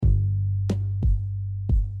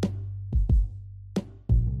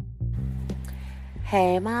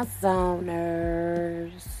Hey, my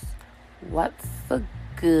zoners. What's the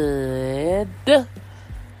good?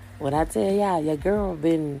 When I tell y'all, your girl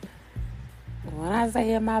been... When I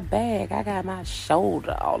say in my bag, I got my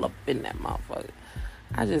shoulder all up in that motherfucker.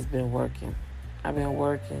 I just been working. I've been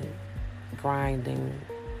working, grinding,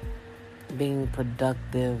 being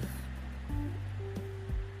productive,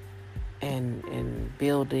 and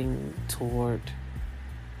building toward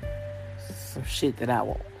some shit that I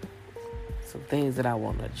want. Some things that I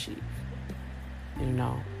want to achieve. You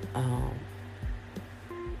know,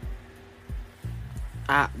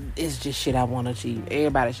 it's just shit I want to achieve.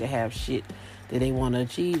 Everybody should have shit that they want to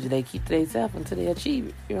achieve, that they keep to themselves until they achieve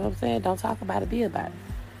it. You know what I'm saying? Don't talk about it, be about it.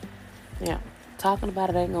 Yeah, talking about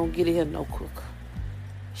it ain't gonna get it here no quicker.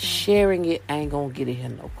 Sharing it ain't gonna get it here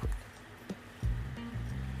no quicker.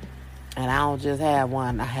 And I don't just have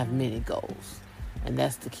one, I have many goals. And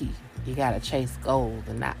that's the key. You gotta chase goals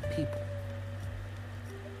and not people.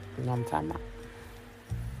 You know what I'm talking about?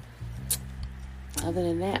 Other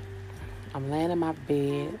than that, I'm laying in my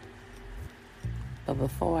bed. But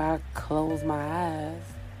before I close my eyes,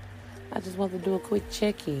 I just want to do a quick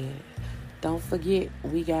check-in. Don't forget,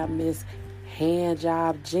 we got Miss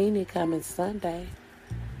Handjob Jeannie coming Sunday.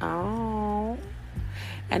 Oh.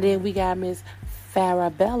 And then we got Miss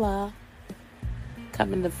Farabella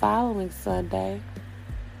coming the following Sunday.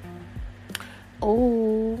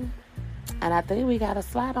 Oh. And I think we got a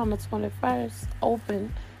slot on the 21st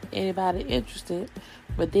open. Anybody interested?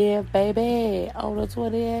 But then, baby, on the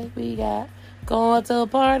 28th, we got going to a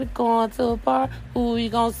party. Who you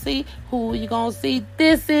gonna see?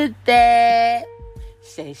 This is that.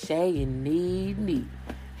 Shay and Need.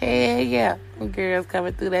 Hell yeah. Them girls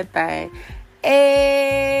coming through that thing. Ew.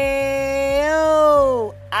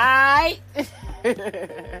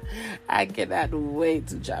 I cannot wait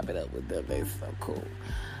to chop it up with them. They're so cool.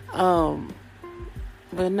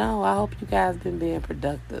 But no, I hope you guys been being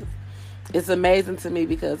productive. It's amazing to me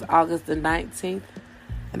because August the 19th,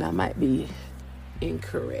 and I might be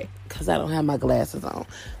incorrect because I don't have my glasses on,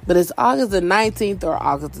 but it's August the 19th or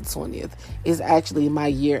August the 20th is actually my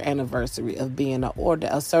year anniversary of being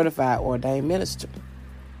a certified ordained minister.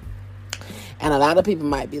 And a lot of people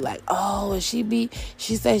might be like, oh, she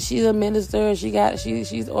says she's a minister,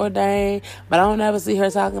 she's ordained, but I don't ever see her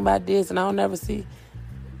talking about this, and I don't ever see.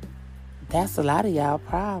 That's a lot of y'all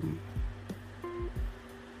problem.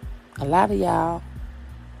 A lot of y'all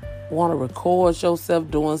want to record yourself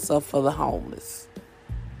doing stuff for the homeless.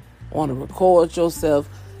 Want to record yourself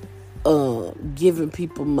giving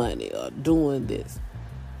people money or doing this.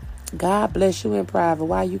 God bless you in private.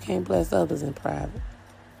 Why you can't bless others in private?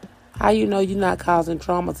 How you know you're not causing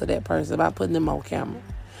trauma to that person by putting them on camera?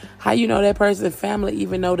 How you know that person's family,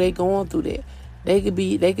 even though they going through that, they could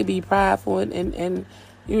be prideful and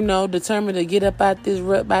you know, determined to get up out this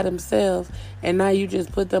rut by themselves, and now you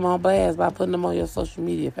just put them on blast by putting them on your social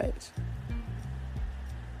media page.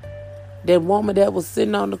 That woman that was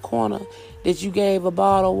sitting on the corner that you gave a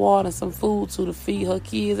bottle of water and some food to feed her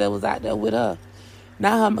kids that was out there with her.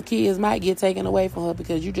 Now her kids might get taken away from her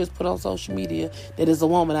because you just put on social media that there's a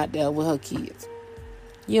woman out there with her kids.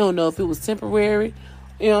 You don't know if it was temporary,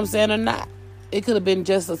 you know what I'm saying, or not. It could have been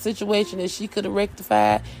just a situation that she could have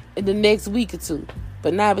rectified in the next week or two.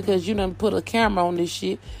 But now because you done put a camera on this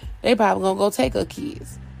shit, they probably gonna go take her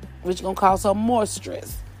kids, which gonna cause her more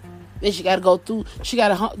stress. Then she gotta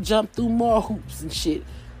jump through more hoops and shit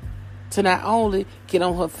to not only get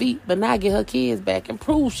on her feet, but not get her kids back and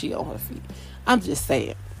prove she on her feet. I'm just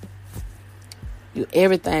saying,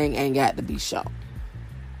 everything ain't got to be shown.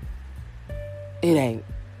 It ain't,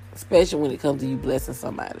 especially when it comes to you blessing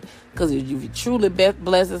somebody. Because if you truly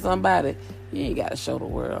blessing somebody, you ain't gotta show the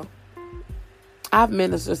world. I've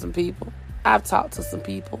ministered some people. I've talked to some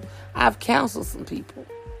people. I've counseled some people.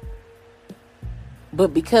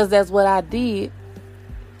 But because that's what I did,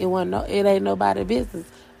 it ain't nobody's business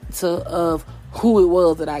of who it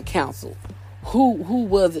was that I counseled. Who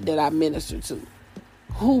was it that I ministered to?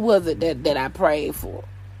 Who was it that I prayed for?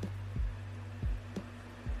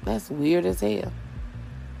 That's weird as hell.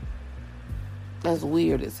 That's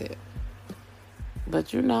weird as hell. But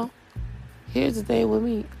here's the thing with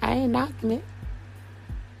me. I ain't knocking it.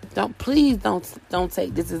 Please don't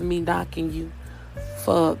take this as me knocking you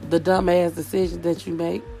for the dumbass decision that you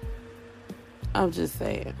make. I'm just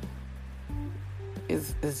saying,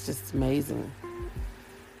 it's just amazing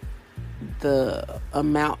the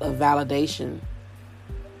amount of validation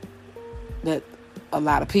that a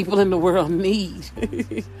lot of people in the world need.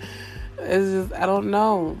 It's just, I don't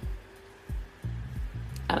know.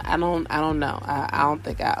 I don't know. I don't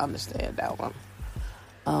think I understand that one.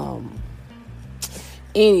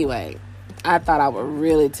 Anyway, I thought I would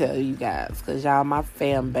really tell you guys because y'all my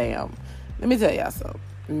fam bam. Let me tell y'all something.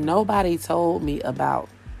 Nobody told me about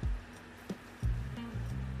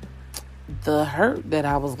the hurt that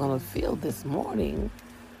I was going to feel this morning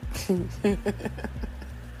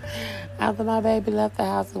after my baby left the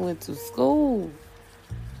house and went to school.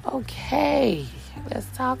 Okay, let's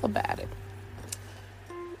talk about it.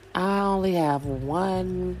 I only have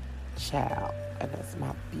one child, and that's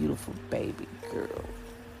my beautiful baby girl,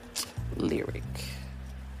 Lyric.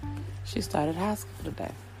 She started high school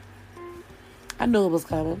today. I knew it was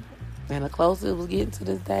coming, and the closer it was getting to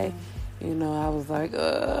this day, you know, I was like,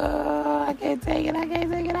 I can't take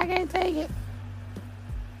it.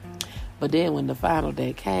 But then when the final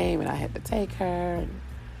day came and I had to take her, and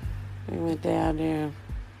we went down there.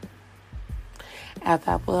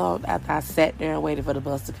 After I sat there and waited for the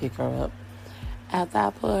bus to pick her up, after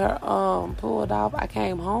I pulled off, I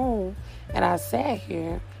came home and I sat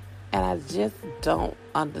here, and I just don't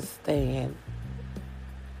understand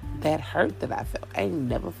that hurt that I felt. I ain't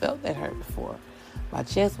never felt that hurt before. My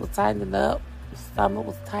chest was tightening up, my stomach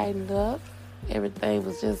was tightened up, everything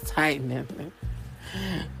was just tightening.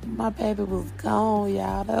 My baby was gone,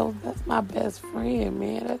 y'all. That's my best friend,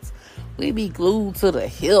 man. We be glued to the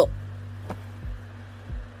hip.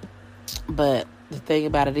 But the thing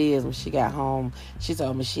about it is, when she got home, she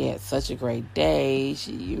told me she had such a great day.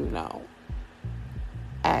 She, you know,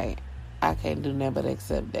 I can't do nothing but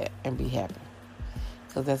accept that and be happy.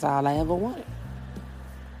 Because that's all I ever wanted.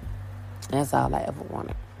 That's all I ever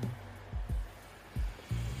wanted.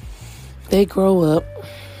 They grow up.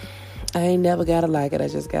 I ain't never gotta like it. I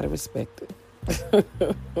just gotta respect it.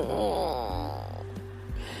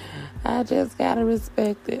 I just gotta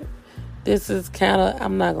respect it. This is kind of,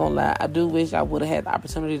 I'm not gonna lie, I do wish I would have had the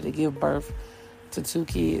opportunity to give birth to 2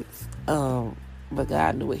 kids. But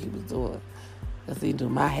God knew what he was doing. Because he knew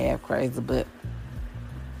my half crazy. But,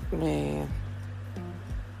 man,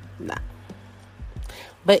 nah.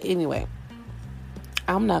 But anyway,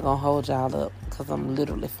 I'm not gonna hold y'all up because I'm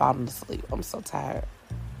literally falling asleep. I'm so tired.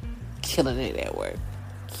 Killing it at work.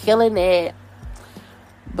 Killing it.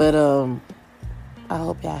 But, I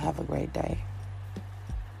hope y'all have a great day.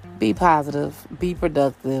 Be positive. Be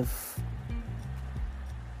productive.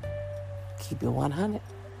 Keep it 100.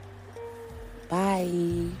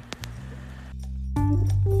 Bye.